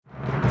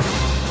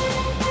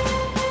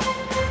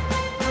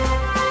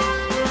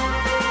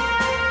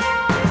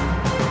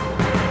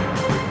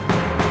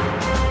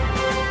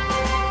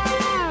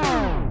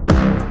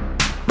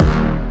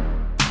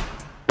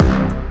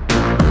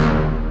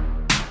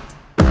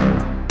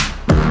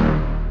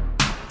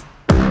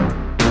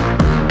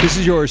This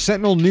is your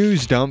Sentinel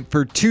News Dump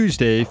for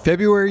Tuesday,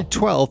 February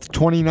 12th,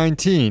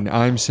 2019.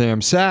 I'm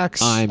Sam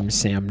Sachs. I'm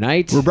Sam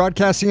Knight. We're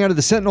broadcasting out of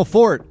the Sentinel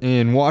Fort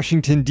in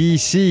Washington,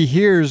 D.C.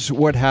 Here's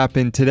what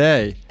happened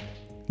today.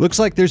 Looks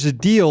like there's a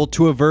deal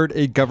to avert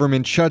a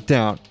government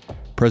shutdown.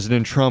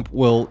 President Trump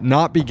will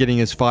not be getting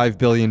his $5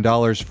 billion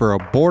for a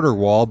border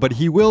wall, but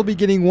he will be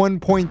getting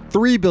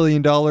 $1.3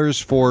 billion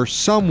for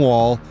some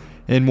wall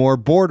and more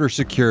border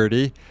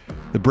security.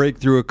 The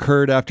breakthrough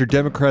occurred after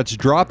Democrats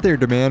dropped their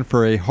demand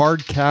for a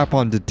hard cap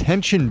on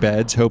detention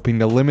beds, hoping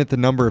to limit the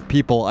number of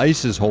people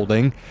ICE is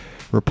holding.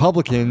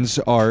 Republicans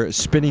are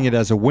spinning it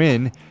as a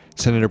win.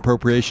 Senate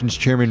Appropriations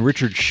Chairman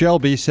Richard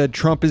Shelby said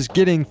Trump is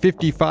getting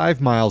 55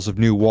 miles of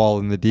new wall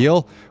in the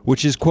deal,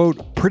 which is,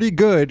 quote, pretty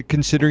good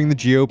considering the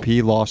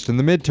GOP lost in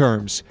the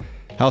midterms.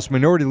 House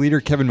Minority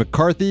Leader Kevin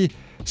McCarthy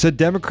said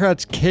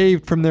Democrats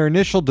caved from their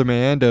initial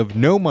demand of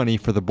no money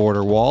for the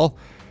border wall.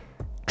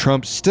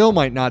 Trump still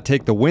might not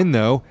take the win,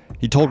 though.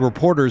 He told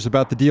reporters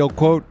about the deal,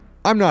 quote,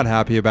 I'm not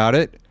happy about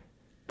it.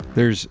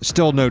 There's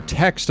still no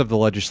text of the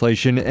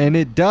legislation, and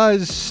it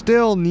does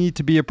still need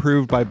to be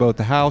approved by both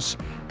the House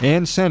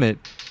and Senate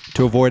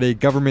to avoid a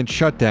government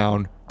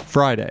shutdown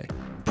Friday.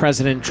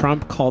 President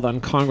Trump called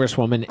on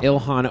Congresswoman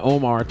Ilhan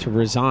Omar to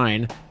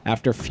resign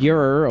after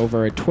furor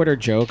over a Twitter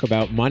joke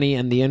about money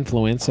and the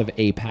influence of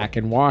AIPAC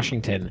in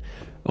Washington.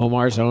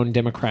 Omar's own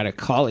Democratic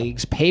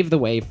colleagues paved the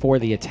way for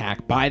the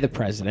attack by the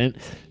president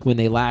when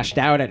they lashed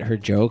out at her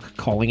joke,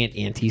 calling it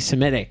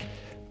anti-Semitic.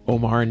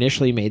 Omar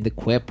initially made the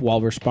quip while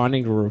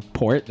responding to a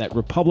report that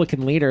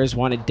Republican leaders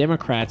wanted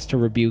Democrats to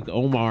rebuke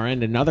Omar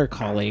and another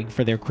colleague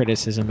for their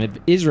criticism of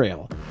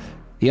Israel.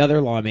 The other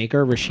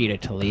lawmaker, Rashida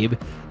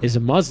Tlaib, is a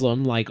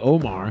Muslim like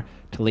Omar.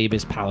 Tlaib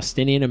is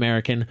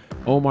Palestinian-American.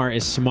 Omar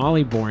is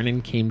Somali-born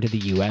and came to the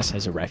U.S.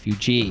 as a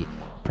refugee.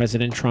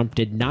 President Trump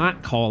did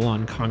not call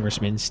on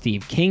Congressman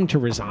Steve King to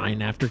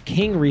resign after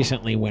King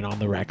recently went on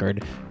the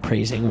record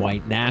praising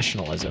white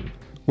nationalism.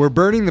 We're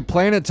burning the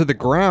planet to the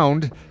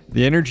ground.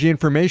 The Energy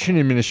Information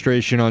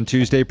Administration on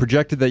Tuesday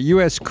projected that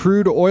U.S.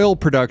 crude oil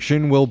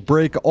production will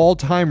break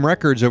all-time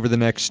records over the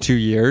next 2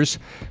 years.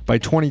 By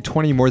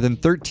 2020, more than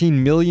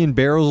 13 million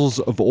barrels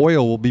of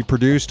oil will be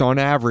produced on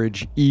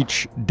average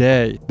each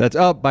day. That's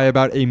up by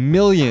about 1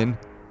 million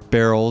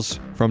barrels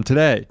from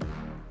today.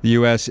 The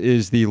U.S.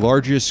 is the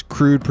largest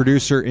crude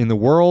producer in the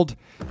world.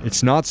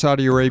 It's not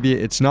Saudi Arabia,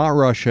 it's not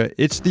Russia,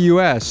 it's the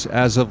U.S.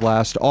 as of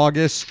last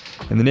August,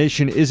 and the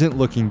nation isn't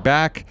looking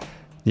back.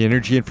 The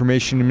Energy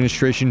Information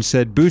Administration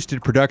said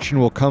boosted production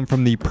will come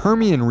from the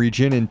Permian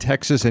region in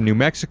Texas and New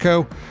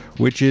Mexico,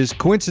 which is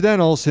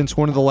coincidental since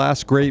one of the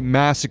last great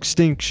mass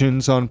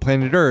extinctions on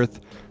planet Earth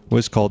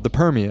was called the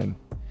Permian.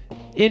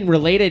 In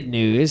related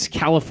news,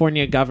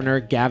 California Governor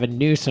Gavin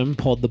Newsom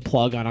pulled the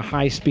plug on a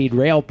high-speed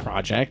rail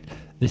project.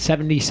 The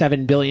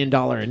 $77 billion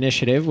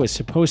initiative was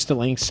supposed to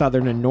link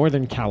Southern and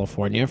Northern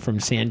California from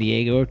San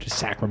Diego to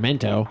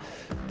Sacramento.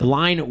 The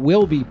line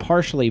will be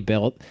partially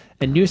built,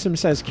 and Newsom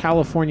says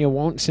California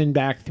won't send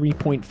back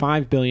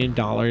 $3.5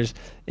 billion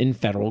in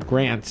federal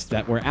grants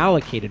that were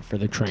allocated for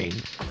the train.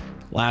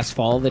 Last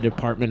fall, the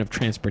Department of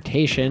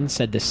Transportation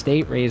said the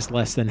state raised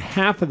less than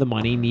half of the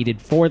money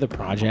needed for the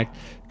project.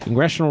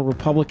 Congressional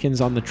Republicans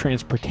on the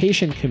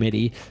Transportation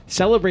Committee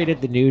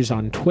celebrated the news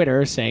on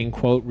Twitter, saying,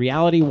 quote,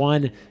 Reality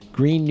 1,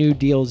 Green New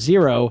Deal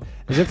 0,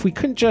 as if we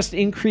couldn't just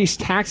increase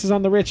taxes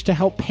on the rich to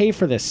help pay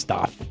for this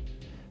stuff.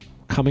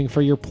 Coming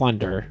for your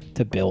plunder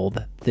to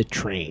build the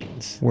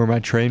trains. Where my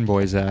train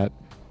boys at?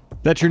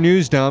 That's your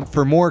news dump.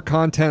 For more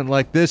content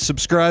like this,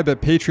 subscribe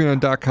at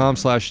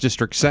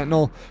patreon.com/District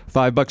Sentinel.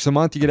 $5 a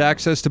month, you get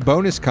access to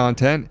bonus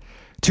content.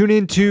 Tune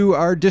in to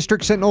our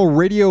District Sentinel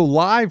radio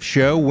live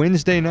show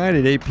Wednesday night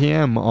at 8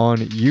 p.m. on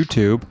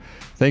YouTube.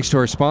 Thanks to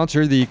our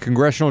sponsor, the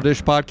Congressional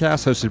Dish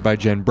podcast, hosted by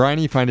Jen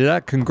Briney. Find it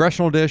at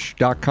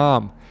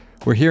congressionaldish.com.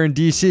 We're here in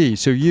D.C.,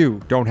 so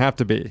you don't have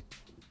to be.